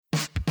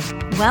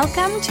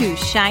Welcome to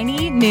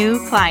Shiny New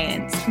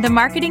Clients, the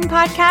marketing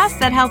podcast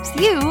that helps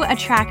you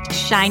attract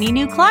shiny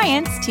new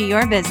clients to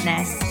your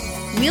business.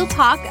 We'll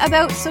talk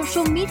about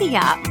social media,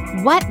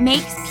 what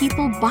makes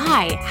people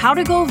buy, how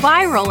to go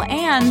viral,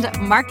 and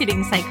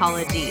marketing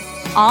psychology,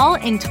 all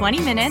in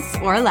 20 minutes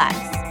or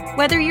less.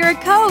 Whether you're a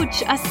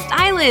coach, a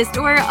stylist,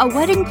 or a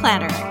wedding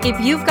planner,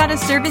 if you've got a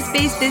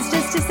service-based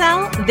business to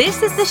sell,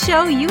 this is the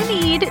show you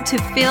need to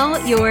fill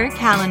your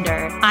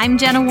calendar. I'm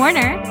Jenna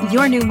Warner,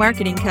 your new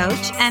marketing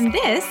coach, and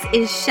this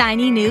is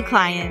Shiny New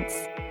Clients.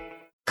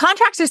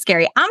 Contracts are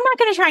scary. I'm not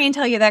going to try and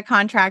tell you that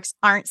contracts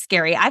aren't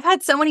scary. I've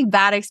had so many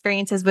bad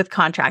experiences with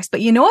contracts,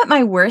 but you know what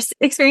my worst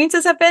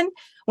experiences have been?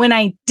 When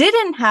I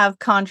didn't have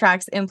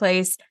contracts in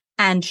place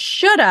and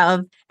should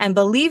have. And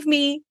believe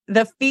me,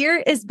 the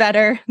fear is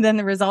better than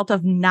the result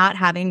of not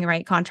having the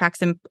right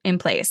contracts in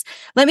place.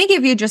 Let me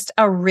give you just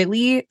a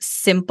really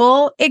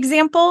simple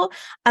example.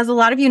 As a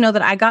lot of you know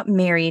that I got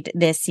married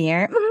this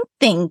year.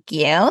 Thank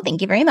you.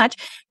 Thank you very much.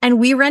 And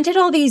we rented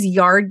all these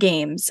yard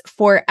games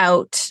for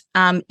out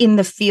in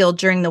the field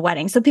during the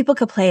wedding. So people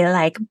could play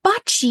like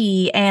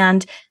bocce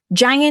and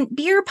giant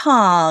beer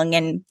pong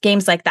and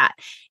games like that.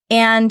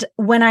 And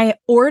when I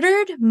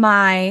ordered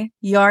my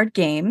yard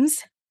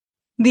games,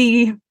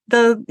 the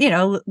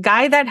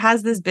guy that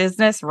has this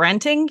business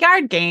renting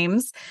yard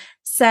games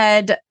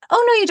said,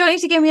 "Oh no, you don't need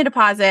to give me a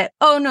deposit.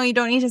 Oh no, you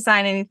don't need to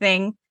sign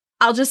anything.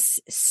 I'll just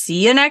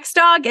see you next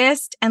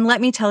August." And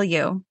let me tell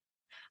you,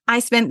 I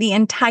spent the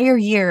entire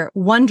year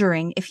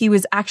wondering if he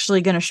was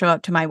actually going to show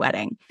up to my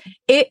wedding.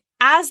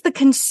 As the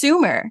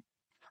consumer,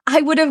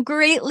 I would have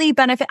greatly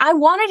benefited. I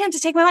wanted him to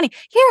take my money.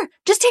 Here,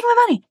 just take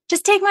my money.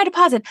 Just take my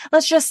deposit.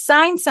 Let's just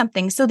sign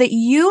something so that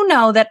you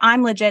know that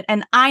I'm legit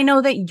and I know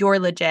that you're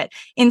legit.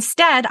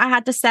 Instead, I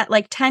had to set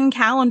like 10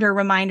 calendar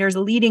reminders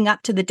leading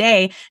up to the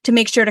day to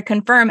make sure to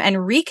confirm and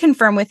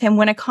reconfirm with him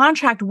when a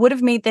contract would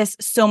have made this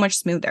so much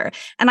smoother.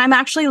 And I'm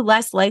actually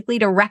less likely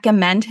to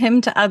recommend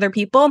him to other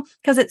people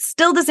because it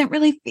still doesn't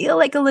really feel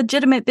like a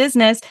legitimate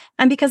business.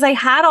 And because I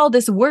had all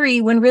this worry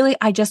when really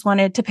I just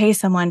wanted to pay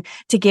someone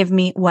to give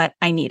me what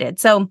I needed.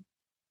 So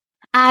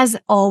as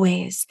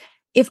always,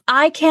 if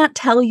I can't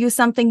tell you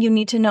something you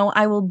need to know,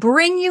 I will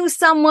bring you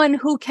someone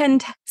who can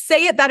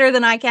say it better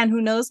than I can,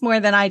 who knows more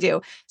than I do.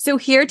 So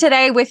here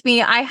today with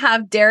me, I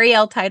have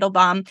Darielle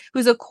Teitelbaum,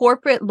 who's a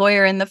corporate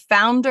lawyer and the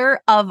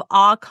founder of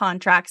Awe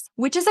Contracts,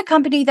 which is a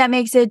company that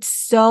makes it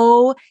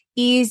so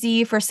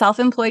easy for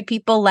self-employed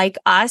people like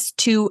us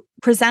to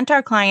present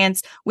our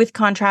clients with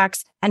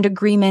contracts and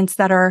agreements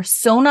that are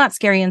so not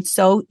scary and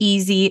so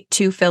easy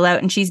to fill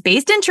out. And she's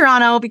based in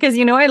Toronto because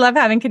you know I love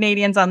having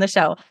Canadians on the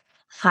show.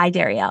 Hi,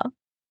 Darielle.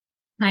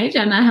 Hi,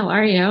 Jenna. How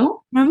are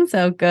you? I'm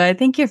so good.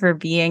 Thank you for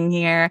being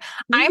here.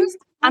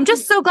 I'm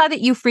just so glad that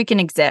you freaking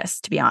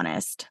exist, to be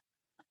honest.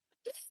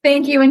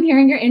 Thank you. And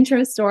hearing your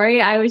intro story,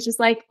 I was just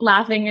like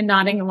laughing and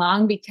nodding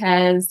along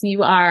because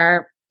you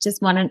are just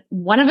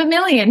one of a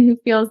million who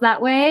feels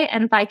that way.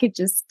 And if I could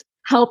just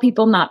help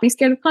people not be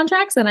scared of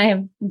contracts, then I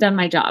have done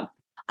my job.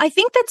 I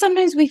think that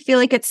sometimes we feel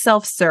like it's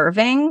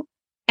self-serving.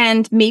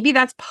 And maybe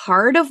that's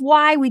part of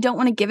why we don't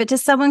want to give it to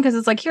someone because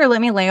it's like, here, let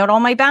me lay out all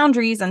my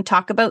boundaries and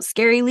talk about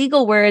scary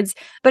legal words.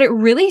 But it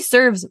really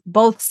serves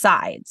both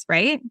sides,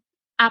 right?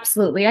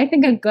 Absolutely. I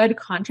think a good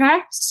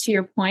contract, to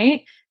your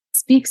point,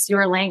 speaks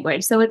your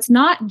language. So it's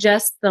not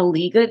just the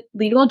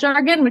legal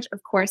jargon, which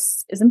of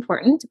course is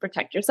important to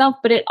protect yourself,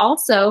 but it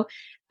also,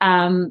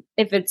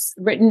 if it's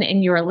written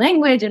in your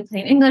language in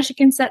plain English, it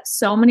can set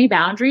so many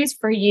boundaries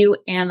for you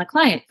and the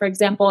client. For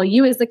example,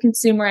 you as the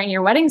consumer in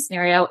your wedding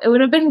scenario, it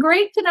would have been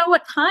great to know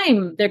what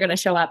time they're going to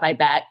show up, I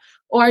bet,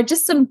 or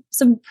just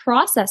some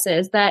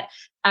processes that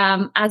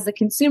as a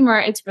consumer,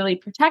 it's really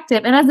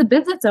protective. And as a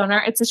business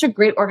owner, it's such a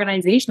great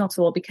organizational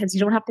tool because you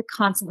don't have to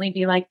constantly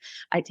be like,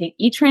 I take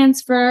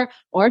e-transfer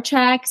or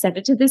check, send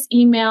it to this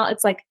email.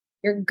 It's like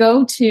your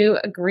go-to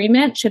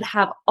agreement should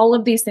have all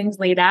of these things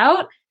laid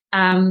out.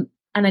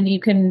 And then you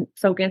can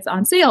focus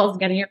on sales,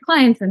 getting your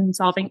clients and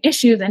solving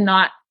issues and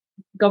not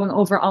going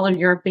over all of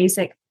your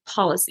basic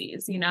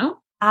policies, you know?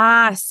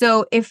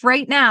 So if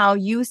right now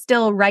you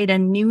still write a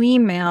new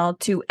email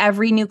to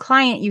every new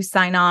client you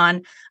sign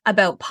on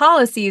about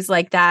policies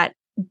like that,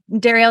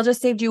 Darielle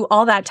just saved you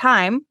all that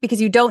time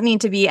because you don't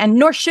need to be, and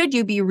nor should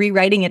you be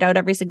rewriting it out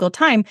every single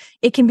time.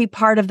 It can be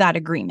part of that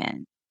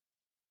agreement.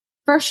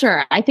 For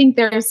sure. I think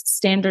there's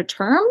standard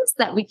terms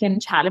that we can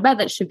chat about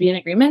that should be in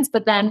agreements,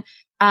 but then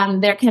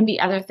there can be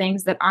other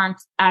things that aren't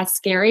as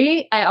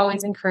scary. I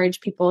always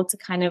encourage people to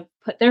kind of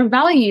put their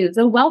values,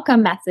 a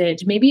welcome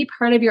message. Maybe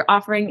part of your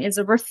offering is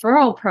a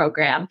referral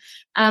program.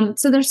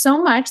 So there's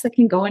so much that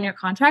can go in your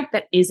contract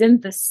that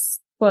isn't this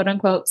quote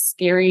unquote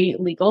scary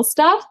legal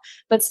stuff,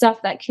 but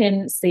stuff that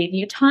can save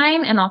you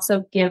time and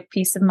also give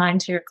peace of mind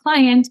to your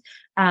client.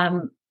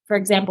 For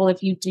example,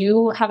 if you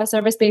do have a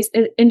service-based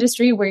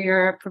industry where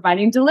you're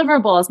providing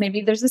deliverables, maybe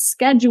there's a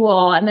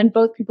schedule and then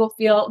both people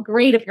feel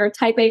great. If you're a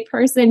type A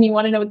person, you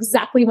want to know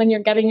exactly when you're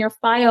getting your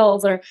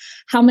files or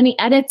how many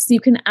edits you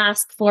can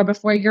ask for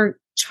before you're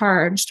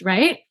charged,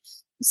 right?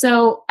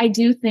 So I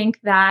do think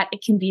that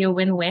it can be a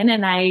win-win.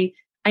 And I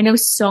I know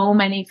so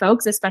many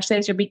folks, especially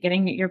as you're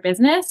beginning your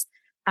business,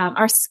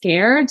 are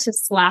scared to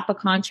slap a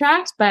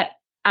contract, but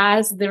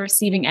as the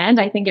receiving end,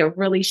 I think it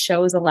really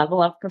shows a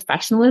level of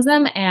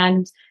professionalism.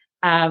 And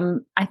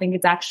I think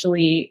it's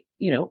actually,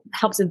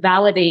 helps to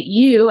validate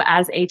you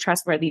as a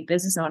trustworthy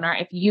business owner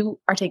if you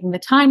are taking the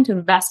time to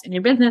invest in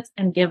your business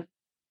and give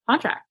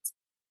contracts.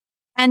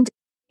 And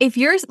if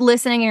you're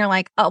listening and you're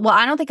like, oh, well,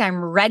 I don't think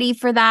I'm ready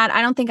for that.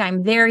 I don't think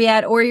I'm there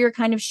yet. Or you're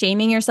kind of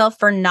shaming yourself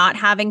for not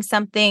having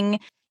something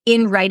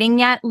in writing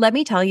yet. Let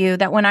me tell you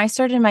that when I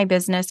started my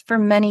business for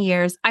many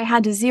years, I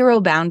had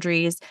zero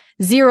boundaries,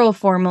 zero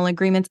formal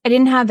agreements. I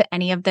didn't have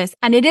any of this.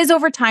 And it is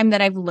over time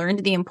that I've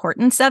learned the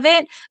importance of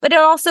it. But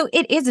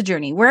it is a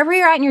journey. Wherever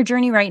you're at in your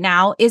journey right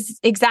now is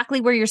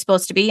exactly where you're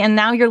supposed to be. And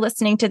now you're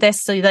listening to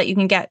this so that you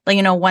can get,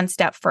 one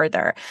step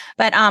further.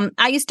 But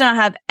I used to not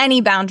have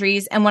any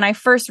boundaries. And when I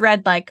first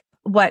read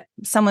what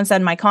someone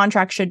said my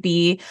contract should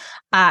be,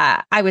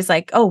 I was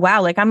like, oh,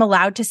 wow, I'm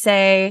allowed to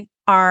say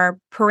our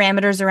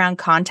parameters around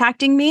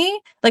contacting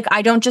me.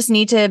 I don't just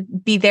need to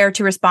be there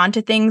to respond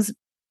to things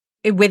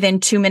within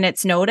 2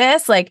 minutes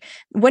notice.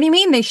 What do you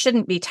mean they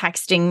shouldn't be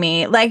texting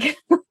me?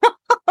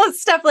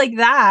 Stuff like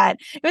that.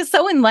 It was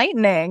so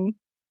enlightening.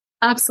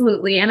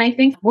 Absolutely. And I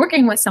think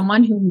working with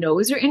someone who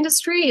knows your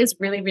industry is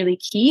really, really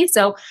key.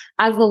 So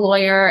as a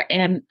lawyer,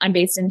 and I'm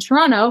based in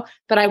Toronto,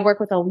 but I work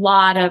with a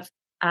lot of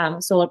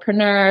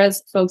solopreneurs,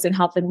 folks in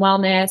health and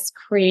wellness,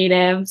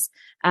 creatives,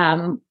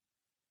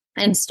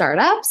 and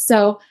startups.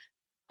 So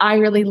I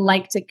really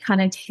like to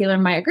kind of tailor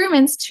my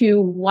agreements to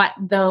what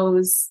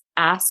those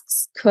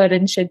asks could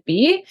and should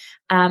be.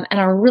 And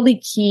a really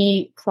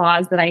key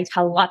clause that I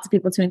tell lots of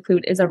people to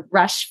include is a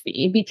rush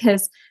fee,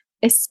 because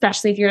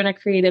especially if you're in a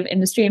creative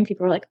industry and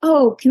people are like,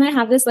 oh, can I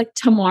have this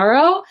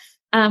tomorrow?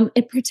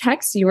 It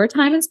protects your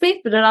time and space,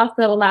 but it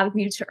also allows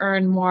you to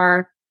earn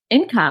more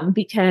income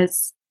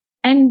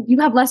and you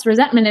have less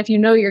resentment if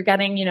you're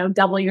getting,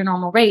 double your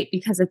normal rate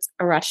because it's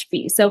a rush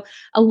fee. So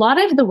a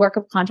lot of the work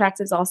of contracts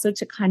is also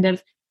to kind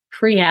of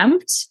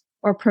preempt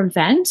or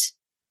prevent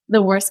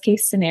the worst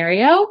case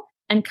scenario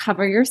and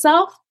cover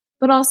yourself,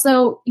 but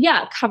also,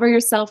 cover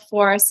yourself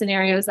for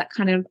scenarios that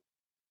kind of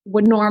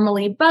would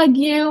normally bug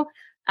you.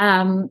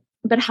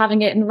 But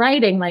having it in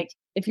writing,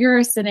 if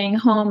you're sitting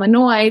home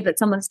annoyed that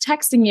someone's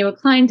texting you, a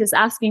client is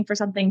asking for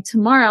something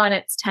tomorrow and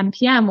it's 10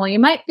 p.m. Well, you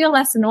might feel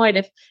less annoyed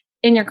if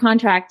in your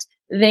contract,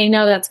 they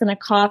know that's going to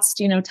cost,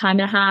 time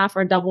and a half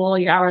or double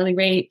your hourly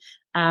rate,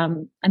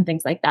 and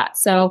things like that.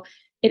 So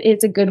it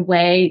is a good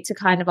way to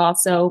kind of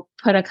also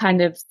put a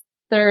kind of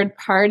third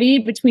party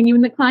between you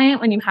and the client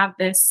when you have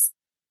this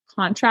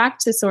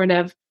contract to sort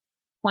of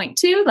point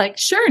to,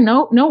 sure,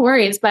 no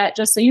worries. But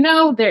just so you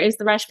know, there is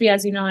the rush fee,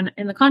 as in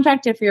the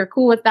contract. If you're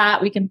cool with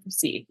that, we can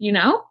proceed,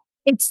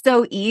 It's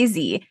so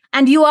easy.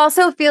 And you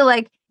also feel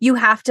like you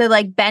have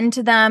to bend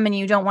to them, and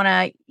you don't want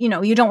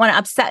to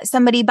upset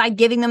somebody by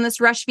giving them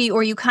this rush fee,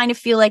 or you kind of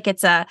feel like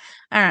it's I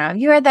don't know,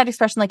 you heard that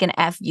expression,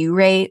 an FU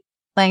rate,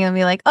 and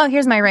be like, oh,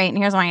 here's my rate and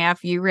here's my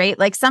FU rate.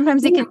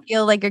 Sometimes it can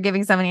feel like you're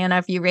giving somebody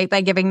an FU rate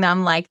by giving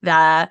them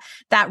that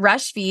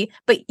rush fee,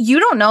 but you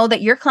don't know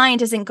that your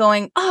client isn't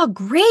going, oh,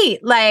 great.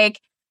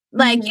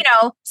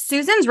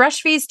 Susan's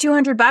rush fee is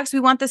 $200. We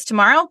want this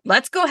tomorrow.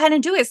 Let's go ahead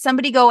and do it.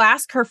 Somebody go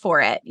ask her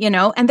for it,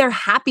 and they're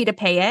happy to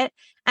pay it.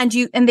 And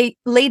they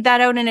laid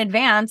that out in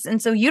advance.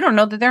 And so you don't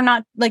know that they're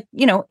not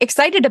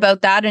excited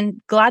about that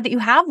and glad that you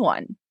have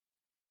one.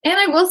 And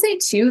I will say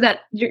too, that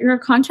your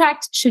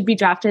contract should be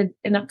drafted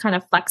in a kind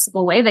of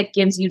flexible way that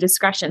gives you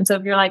discretion. So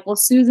if you're like, well,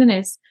 Susan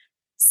is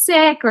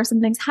sick or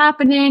something's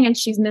happening and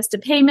she's missed a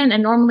payment,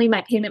 and normally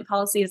my payment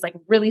policy is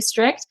really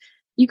strict,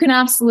 you can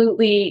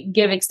absolutely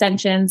give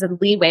extensions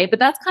and leeway, but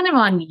that's kind of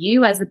on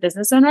you as a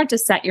business owner to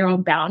set your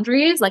own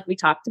boundaries, like we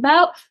talked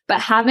about. But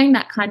having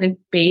that kind of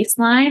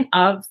baseline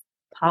of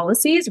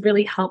policies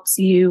really helps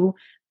you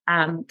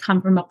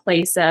come from a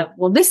place of,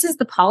 well, this is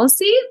the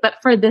policy, but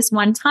for this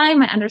one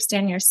time, I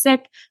understand you're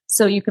sick,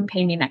 so you can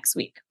pay me next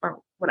week, or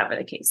whatever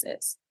the case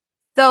is.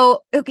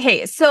 So,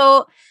 okay.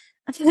 So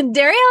Darielle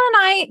and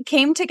I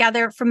came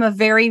together from a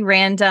very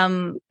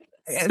random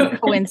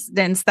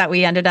coincidence that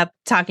we ended up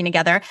talking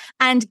together.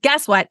 And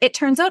guess what? It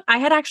turns out I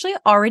had actually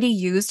already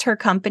used her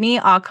company,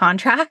 All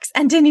Contracts,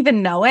 and didn't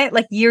even know it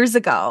years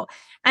ago.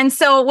 And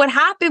so what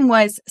happened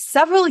was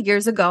several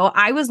years ago,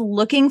 I was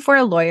looking for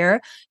a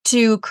lawyer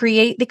to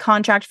create the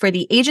contract for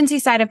the agency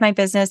side of my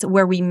business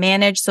where we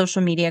manage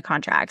social media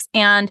contracts.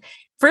 And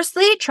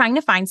firstly, trying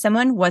to find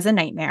someone was a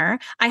nightmare.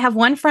 I have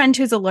one friend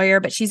who's a lawyer,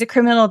 but she's a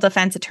criminal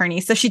defense attorney.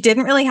 So she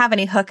didn't really have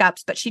any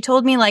hookups, but she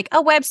told me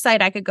a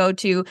website I could go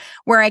to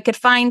where I could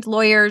find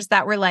lawyers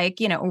that were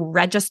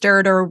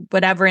registered or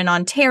whatever in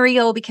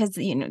Ontario, because,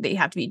 they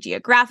have to be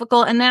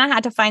geographical. And then I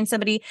had to find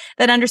somebody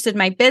that understood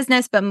my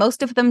business, but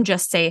most of them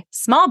just say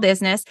small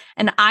business.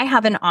 And I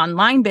have an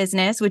online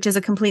business, which is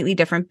a completely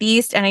different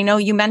beast. And I know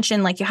you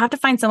mentioned you have to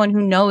find someone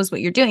who knows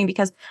what you're doing,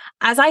 because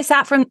as I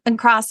sat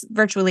across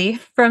virtually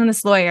from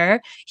this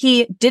lawyer,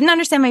 he didn't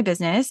understand my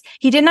business.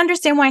 He didn't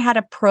understand why I had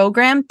a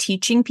program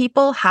teaching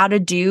people how to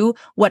do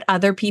what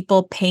other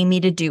people pay me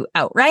to do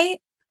outright.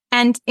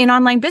 And in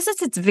online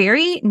business, it's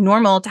very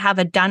normal to have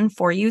a done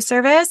for you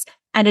service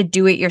and a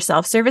do it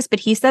yourself service. But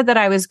he said that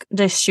I was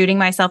just shooting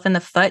myself in the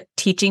foot,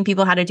 teaching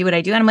people how to do what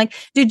I do. And I'm like,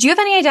 dude, do you have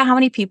any idea how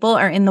many people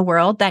are in the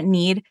world that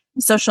need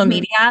social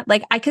media?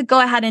 Like, I could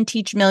go ahead and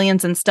teach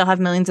millions and still have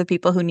millions of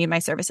people who need my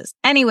services.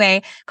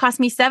 Anyway, cost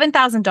me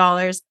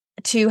 $7,000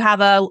 to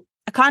have a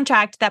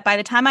contract that by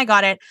the time I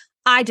got it,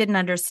 I didn't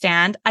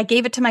understand. I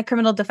gave it to my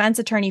criminal defense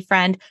attorney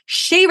friend.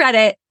 She read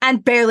it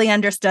and barely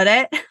understood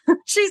it.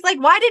 She's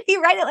like, why did he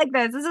write it like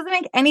this? This doesn't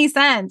make any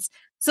sense.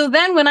 So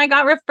then when I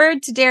got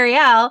referred to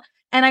Darielle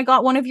and I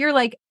got one of your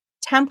like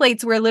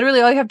templates where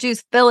literally all you have to do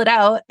is fill it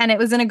out, and it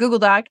was in a Google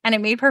Doc and it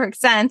made perfect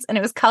sense and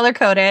it was color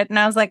coded. And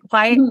I was like,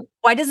 why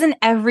doesn't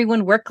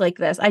everyone work like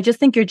this? I just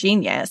think you're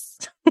genius.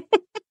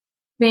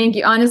 Thank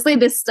you.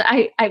 Honestly,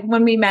 I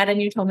when we met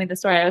and you told me the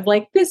story, I was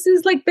like, this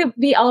is like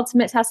the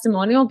ultimate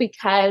testimonial,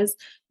 because,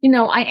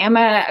 I am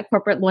a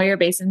corporate lawyer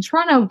based in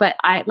Toronto, but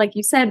like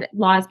you said,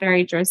 law is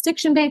very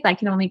jurisdiction based. I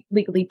can only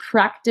legally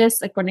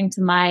practice according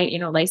to my,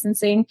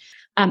 licensing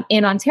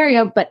in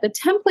Ontario. But the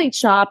template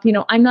shop,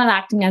 I'm not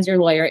acting as your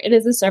lawyer. It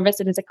is a service.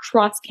 It is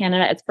across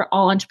Canada. It's for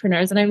all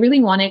entrepreneurs. And I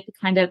really wanted to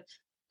kind of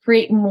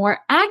create more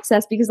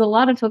access, because a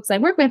lot of folks I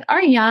work with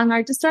are young,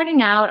 are just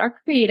starting out, are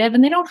creative,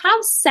 and they don't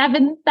have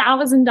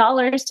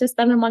 $7,000 to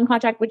spend on one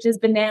contract, which is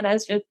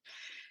bananas.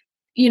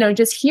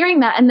 Just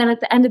hearing that. And then at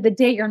the end of the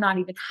day, you're not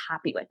even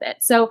happy with it.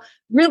 So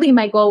really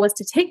my goal was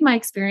to take my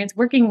experience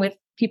working with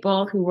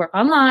people who work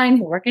online,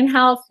 who work in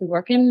health, who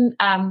work in,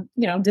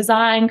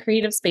 design,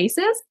 creative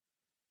spaces,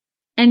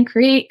 and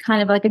create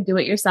kind of like a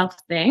do-it-yourself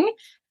thing.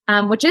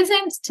 Which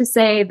isn't to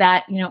say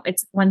that,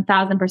 it's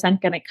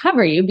 1000% going to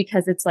cover you,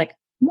 because it's like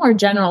more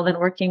general than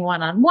working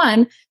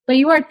one-on-one, but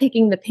you are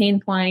taking the pain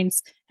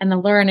points and the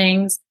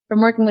learnings from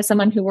working with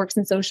someone who works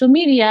in social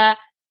media.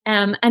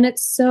 And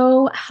it's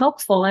so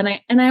helpful. And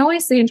I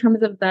always say, in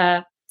terms of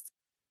the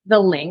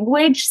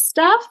language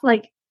stuff,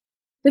 like,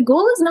 the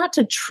goal is not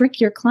to trick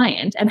your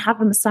client and have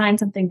them sign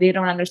something they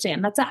don't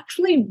understand. That's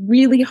actually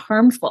really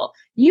harmful.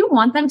 You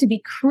want them to be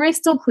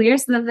crystal clear,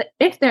 so that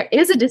if there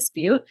is a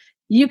dispute,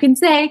 you can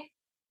say,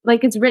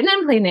 like, it's written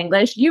in plain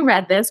English. You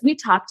read this. We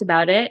talked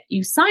about it.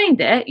 You signed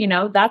it.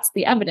 That's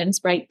the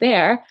evidence right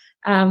there.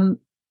 And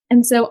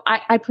so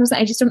I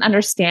personally, I just don't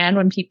understand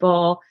when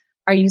people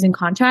are using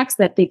contracts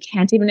that they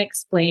can't even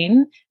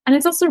explain. And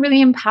it's also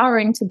really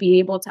empowering to be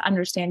able to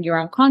understand your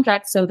own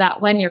contract, so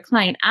that when your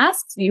client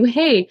asks you,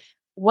 hey,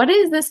 what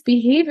does this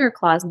behavior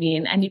clause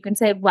mean? And you can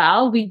say,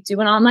 well, we do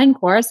an online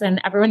course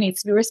and everyone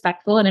needs to be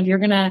respectful. And if you're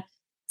going to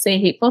say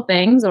hateful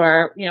things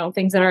or,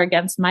 things that are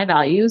against my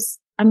values,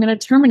 I'm going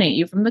to terminate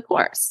you from the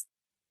course.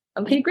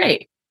 Okay,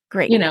 great.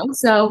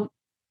 So,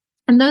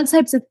 and those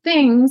types of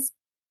things,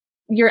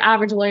 your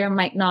average lawyer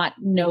might not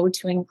know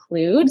to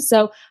include.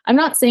 So I'm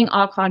not saying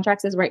all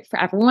contracts is right for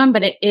everyone,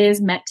 but it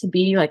is meant to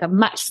be like a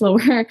much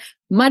lower,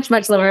 much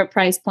lower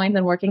price point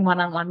than working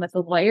one-on-one with a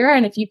lawyer.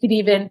 And if you could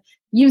even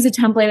use a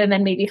template and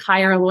then maybe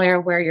hire a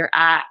lawyer where you're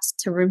at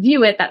to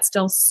review it, that's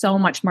still so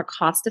much more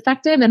cost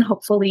effective. And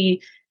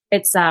hopefully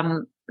it's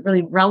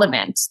really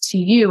relevant to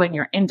you and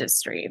your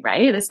industry,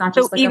 right? It's not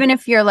just so like even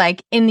if you're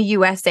like in the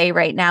USA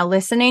right now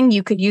listening,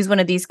 you could use one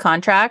of these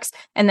contracts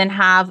and then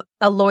have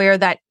a lawyer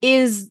that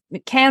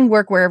can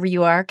work wherever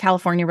you are,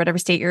 California, whatever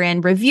state you're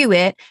in, review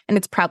it, and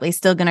it's probably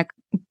still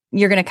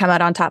you're going to come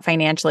out on top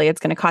financially.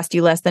 It's going to cost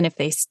you less than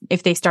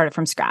if they started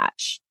from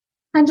scratch.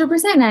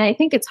 100%. And I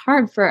think it's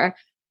hard for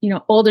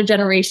older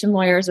generation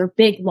lawyers or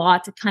big law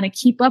to kind of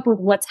keep up with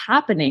what's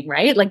happening,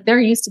 right? Like, they're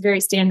used to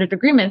very standard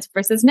agreements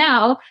versus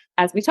now,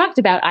 as we talked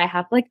about, I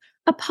have like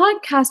a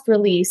podcast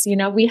release,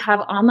 we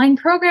have online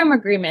program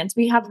agreements,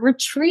 we have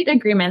retreat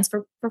agreements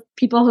for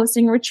people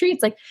hosting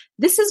retreats. Like,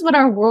 this is what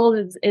our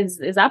world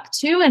is up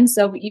to. And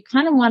so you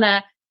kind of want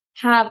to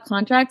have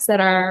contracts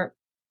that are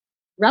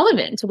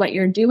relevant to what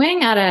you're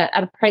doing at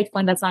a price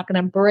point that's not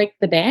going to break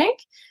the bank.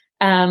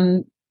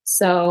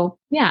 So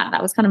yeah,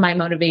 that was kind of my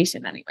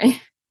motivation anyway.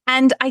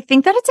 And I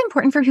think that it's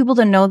important for people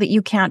to know that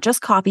you can't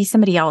just copy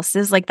somebody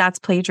else's, like, that's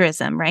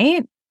plagiarism,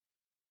 right?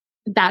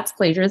 That's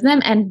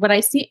plagiarism. And what I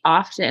see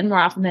more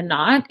often than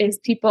not, is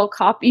people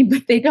copy,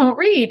 but they don't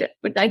read,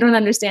 which I don't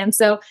understand.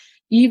 So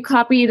you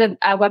copied a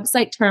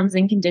website terms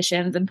and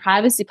conditions and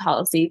privacy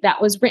policy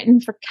that was written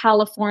for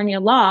California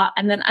law.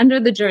 And then under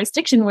the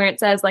jurisdiction where it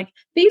says like,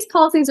 these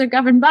policies are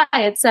governed by,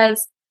 it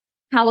says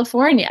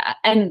California,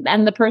 and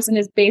the person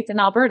is based in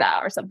Alberta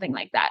or something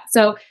like that.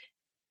 So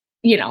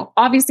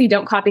obviously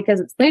don't copy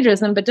because it's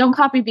plagiarism, but don't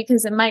copy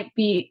because it might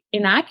be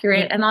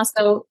inaccurate. And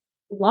also,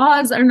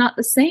 laws are not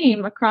the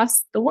same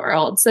across the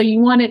world. So you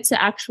want it to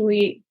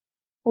actually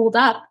hold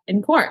up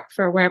in court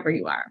for wherever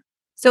you are.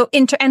 So,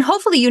 and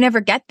hopefully you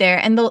never get there.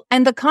 And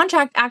the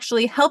contract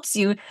actually helps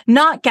you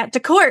not get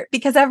to court,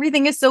 because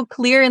everything is so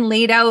clear and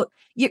laid out.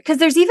 Because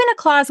there's even a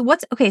clause.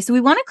 So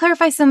we want to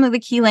clarify some of the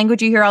key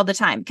language you hear all the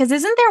time. Because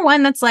isn't there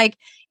one that's like,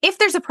 if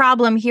there's a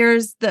problem,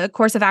 here's the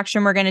course of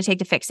action we're going to take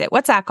to fix it?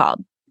 What's that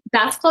called?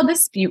 That's called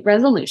dispute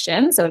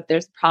resolution. So if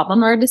there's a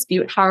problem or a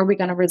dispute, how are we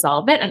going to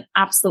resolve it? And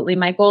absolutely,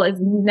 my goal is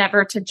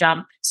never to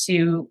jump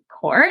to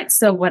court.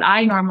 So what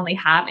I normally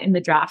have in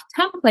the draft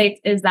template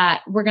is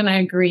that we're going to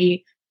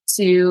agree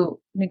to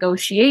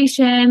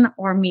negotiation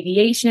or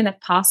mediation if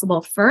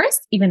possible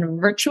first, even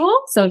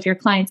virtual. So if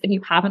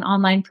you have an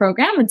online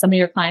program and some of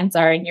your clients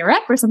are in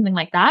Europe or something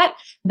like that,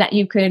 that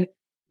you could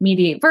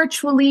mediate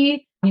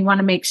virtually. You want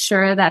to make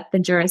sure that the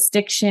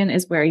jurisdiction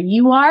is where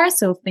you are.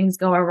 So if things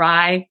go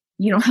awry,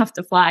 you don't have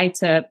to fly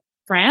to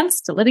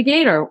France to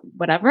litigate or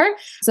whatever.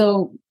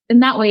 So in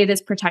that way, it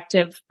is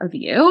protective of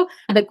you.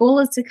 The goal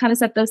is to kind of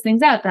set those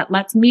things out, that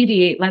let's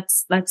mediate,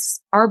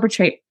 let's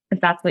arbitrate if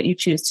that's what you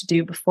choose to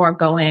do before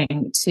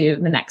going to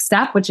the next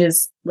step, which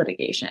is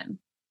litigation.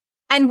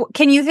 And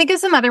can you think of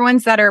some other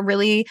ones that are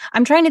really,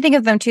 I'm trying to think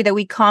of them too, that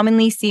we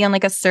commonly see on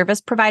like a service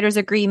provider's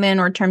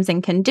agreement or terms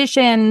and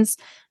conditions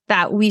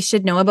that we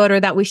should know about or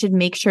that we should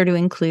make sure to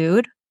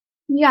include?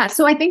 Yeah.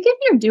 So I think if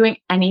you're doing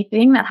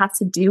anything that has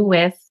to do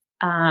with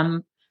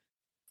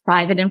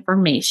private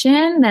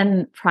information,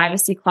 then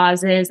privacy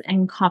clauses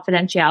and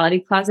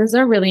confidentiality clauses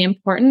are really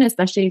important,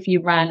 especially if you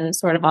run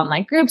sort of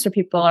online groups where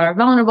people are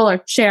vulnerable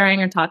or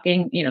sharing or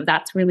talking,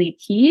 that's really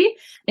key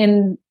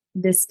in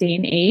this day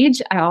and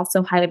age. I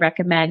also highly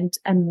recommend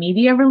a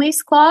media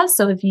release clause.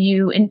 So if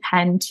you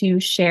intend to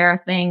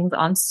share things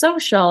on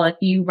social, if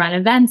you run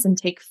events and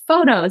take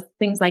photos,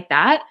 things like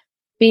that,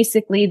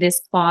 basically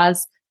this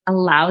clause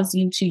allows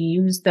you to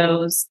use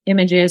those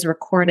images,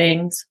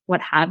 recordings, what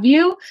have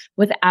you,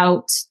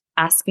 without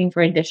asking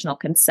for additional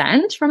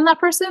consent from that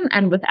person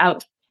and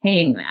without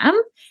paying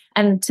them.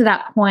 And to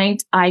that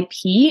point,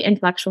 IP,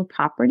 intellectual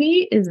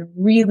property, is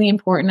really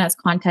important as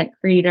content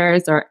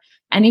creators or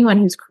anyone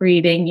who's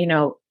creating,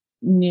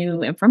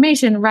 new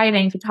information,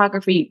 writing,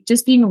 photography,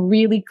 just being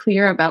really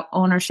clear about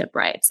ownership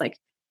rights. Like,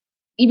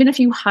 even if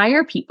you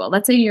hire people,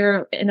 let's say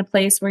you're in a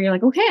place where you're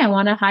like, okay, I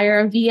want to hire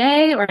a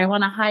VA or I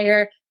want to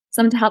hire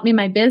someone to help me in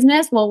my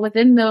business. Well,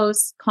 within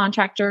those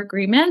contractor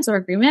agreements,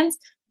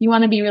 you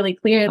want to be really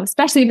clear,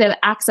 especially if they have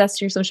access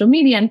to your social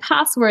media and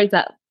passwords,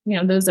 that,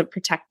 those are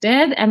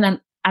protected. And then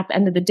at the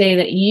end of the day,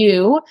 that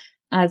you,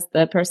 as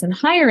the person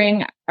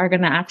hiring, are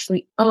going to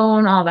actually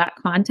own all that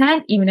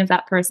content, even if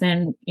that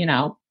person,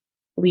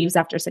 leaves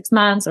after 6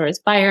 months or is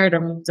fired or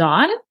moves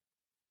on.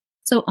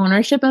 So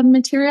ownership of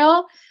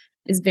material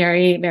is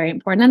very, very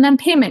important. And then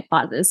payment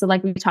clauses. So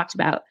like we talked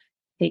about,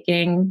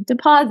 taking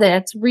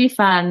deposits,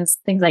 refunds,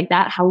 things like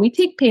that, how we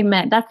take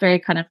payment, that's very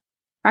kind of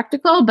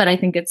practical, but I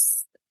think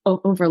it's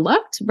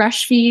overlooked.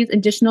 Rush fees,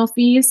 additional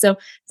fees. So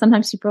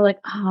sometimes people are like,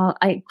 oh,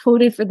 I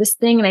quoted for this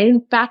thing and I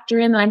didn't factor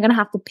in that I'm going to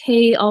have to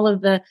pay all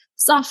of the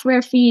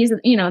software fees,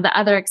 the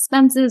other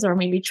expenses or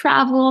maybe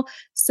travel.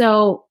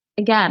 So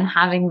again,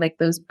 having like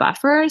those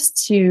buffers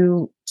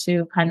to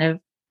kind of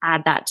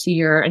add that to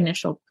your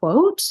initial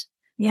quote.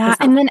 Yeah.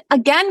 And then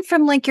again,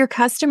 from like your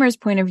customer's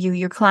point of view,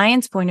 your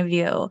client's point of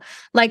view,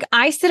 like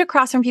I sit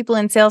across from people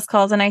in sales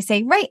calls and I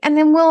say, right. And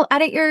then we'll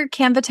edit your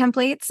Canva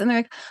templates. And they're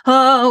like,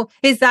 oh,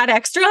 is that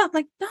extra? I'm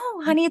like, no,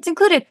 honey, it's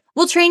included.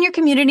 We'll train your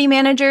community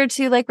manager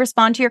to like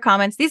respond to your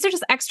comments. These are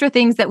just extra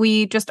things that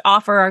we just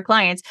offer our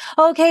clients.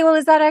 Okay. Well,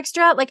 is that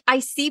extra? Like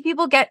I see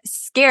people get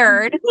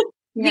scared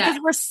because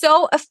we're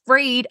so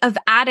afraid of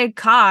added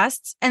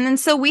costs. And then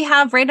so we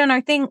have right on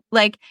our thing,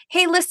 like,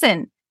 hey,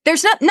 listen,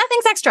 there's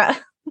nothing's extra.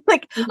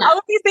 All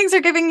of these things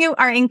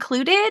are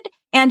included.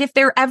 And if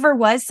there ever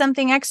was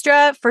something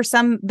extra for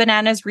some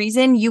bananas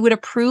reason, you would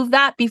approve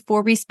that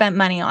before we spent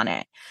money on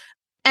it.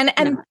 And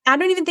I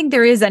don't even think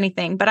there is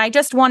anything, but I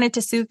just wanted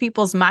to soothe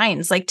people's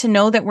minds, like to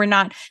know that we're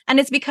not, and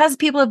it's because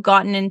people have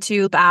gotten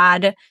into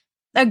bad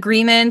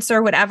agreements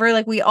or whatever.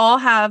 Like we all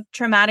have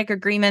traumatic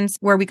agreements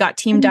where we got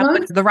teamed up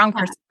with the wrong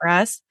person for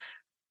us.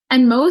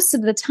 And most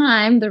of the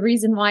time, the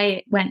reason why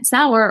it went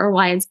sour or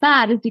why it's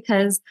bad is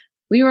because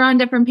we were on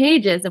different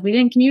pages and we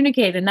didn't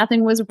communicate and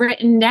nothing was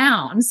written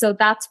down. So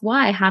that's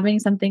why having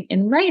something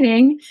in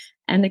writing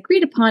and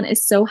agreed upon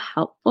is so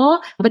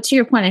helpful. But to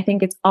your point, I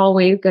think it's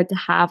always good to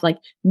have like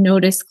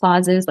notice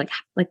clauses, like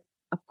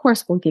of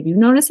course we'll give you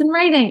notice in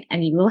writing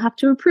and you will have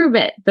to approve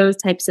it. Those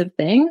types of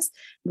things,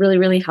 really,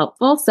 really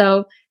helpful.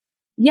 So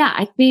yeah,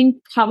 I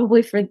think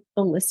probably for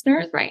the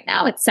listeners right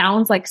now, it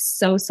sounds like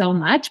so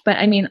much, but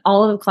I mean,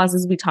 all of the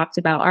clauses we talked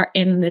about are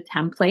in the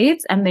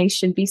templates and they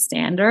should be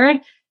standard.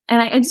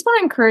 And I just want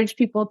to encourage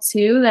people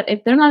too, that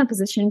if they're not in a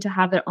position to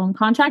have their own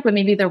contract, but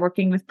maybe they're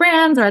working with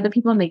brands or other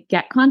people and they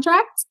get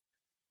contracts,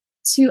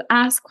 to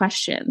ask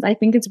questions. I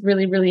think it's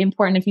really, really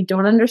important. If you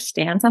don't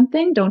understand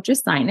something, don't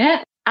just sign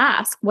it.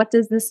 Ask, what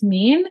does this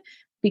mean?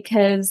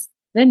 Because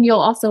then you'll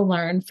also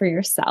learn for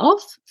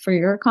yourself, for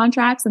your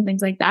contracts and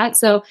things like that.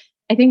 So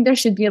I think there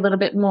should be a little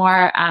bit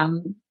more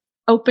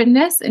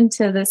openness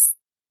into this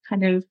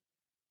kind of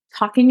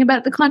talking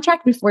about the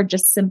contract before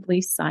just simply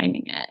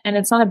signing it. And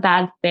it's not a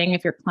bad thing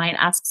if your client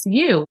asks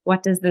you,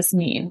 what does this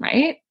mean?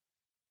 Right?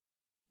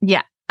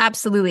 Yeah.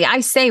 Absolutely.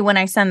 I say when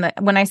I send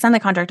the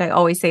contract, I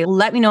always say,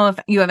 let me know if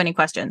you have any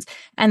questions.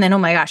 And then, oh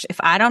my gosh, if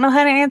I don't know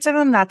how to answer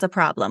them, that's a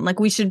problem. Like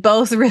we should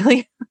both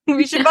really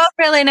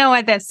know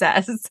what that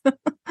says.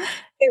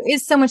 There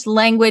is so much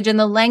language and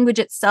the language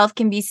itself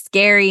can be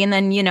scary. And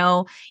then,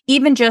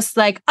 even just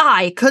like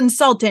I,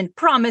 consultant,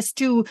 promise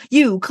to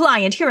you,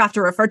 client,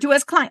 hereafter referred to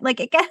as client, like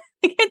it gets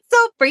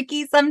so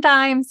freaky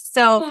sometimes.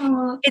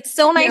 So it's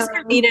so nice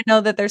for me to know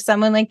that there's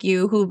someone like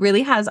you who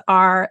really has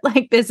our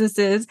like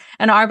businesses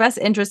and our best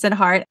interests at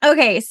heart.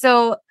 Okay.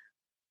 So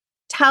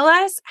tell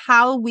us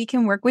how we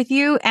can work with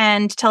you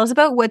and tell us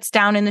about what's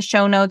down in the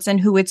show notes and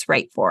who it's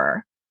right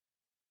for.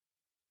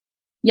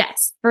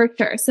 Yes, for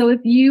sure. So if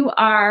you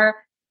are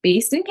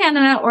based in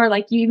Canada, or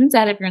like you even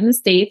said, if you're in the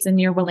States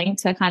and you're willing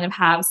to kind of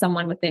have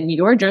someone within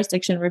your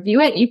jurisdiction review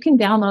it, you can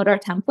download our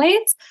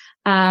templates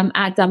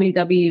at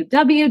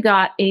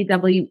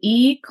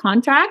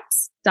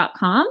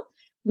www.awecontracts.com.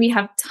 We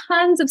have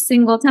tons of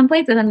single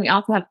templates, and then we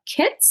also have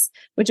kits,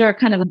 which are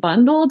kind of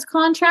bundled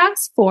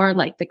contracts for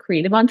like the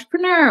creative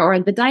entrepreneur or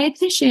the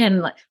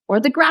dietitian or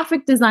the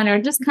graphic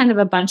designer, just kind of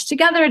a bunch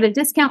together at a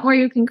discount where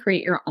you can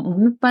create your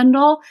own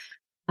bundle.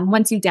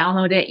 Once you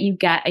download it, you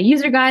get a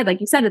user guide. Like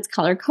you said, it's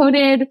color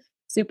coded,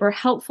 super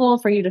helpful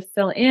for you to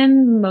fill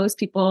in. Most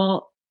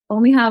people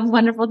only have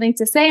wonderful things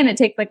to say, and it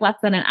takes like less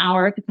than an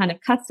hour to kind of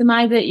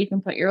customize it. You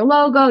can put your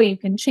logo, you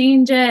can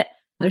change it.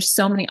 There's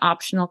so many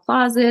optional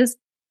clauses.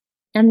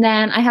 And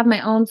then I have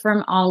my own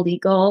firm, All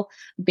Legal,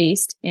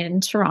 based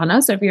in Toronto.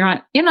 So if you're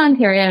in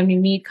Ontario and you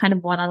need kind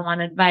of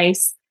one-on-one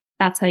advice,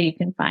 that's how you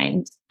can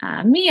find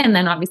me. And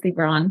then obviously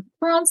we're on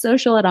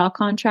social at All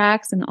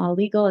Contracts and All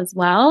Legal as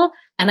well.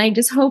 And I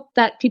just hope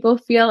that people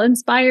feel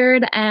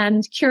inspired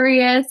and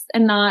curious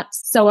and not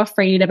so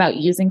afraid about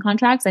using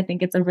contracts. I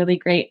think it's a really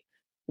great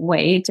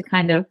way to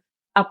kind of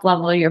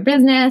up-level your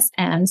business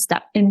and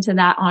step into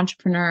that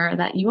entrepreneur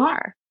that you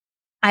are.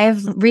 I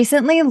have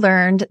recently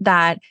learned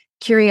that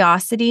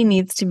curiosity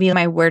needs to be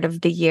my word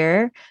of the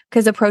year,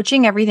 because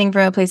approaching everything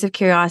from a place of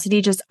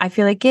curiosity, I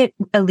feel like it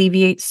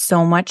alleviates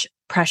so much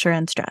pressure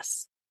and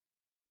stress.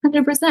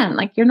 100%.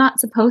 Like you're not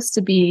supposed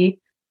to be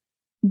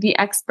the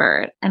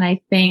expert. And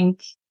I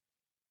think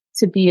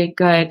to be a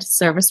good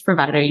service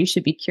provider, you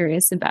should be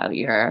curious about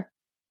your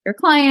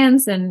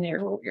clients and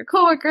your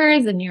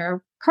coworkers and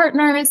your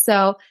partners.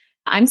 So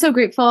I'm so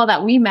grateful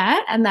that we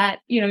met and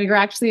that, you're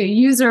actually a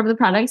user of the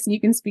products and you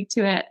can speak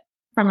to it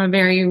from a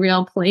very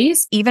real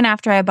place. Even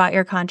after I bought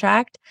your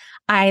contract,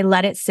 I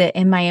let it sit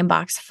in my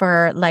inbox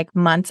for like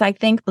months, I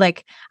think.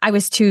 Like I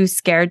was too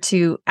scared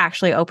to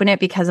actually open it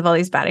because of all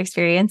these bad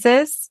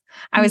experiences.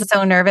 I was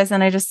so nervous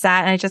and I just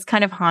sat and it just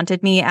kind of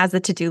haunted me as a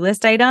to-do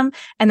list item.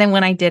 And then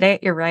when I did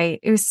it, you're right,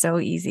 it was so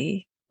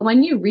easy.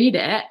 When you read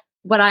it,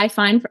 what I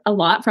find a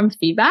lot from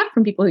feedback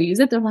from people who use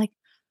it, they're like,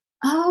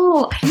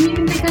 oh, I didn't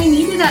even think I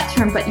needed that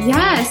term, but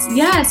yes,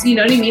 you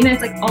know what I mean?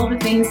 It's like all the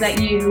things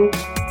that you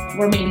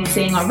were maybe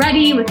saying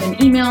already within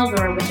emails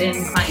or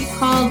within client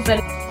calls,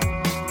 but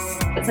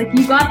it's like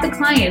you got the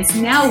clients,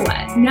 now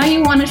what? Now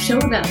you want to show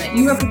them that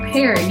you are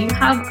prepared, you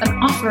have an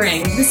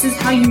offering, this is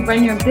how you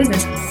run your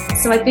business.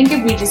 So I think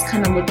if we just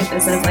kind of look at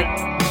this as like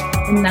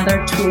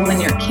another tool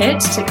in your kit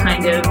to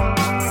kind of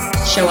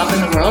show up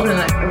in the world in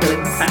a really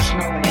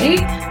professional way,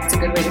 it's a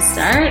good way to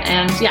start.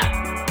 And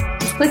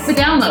just click the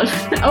download,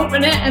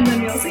 open it, and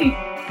then you'll see.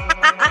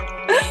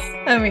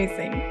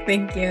 Amazing.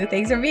 Thank you.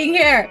 Thanks for being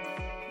here.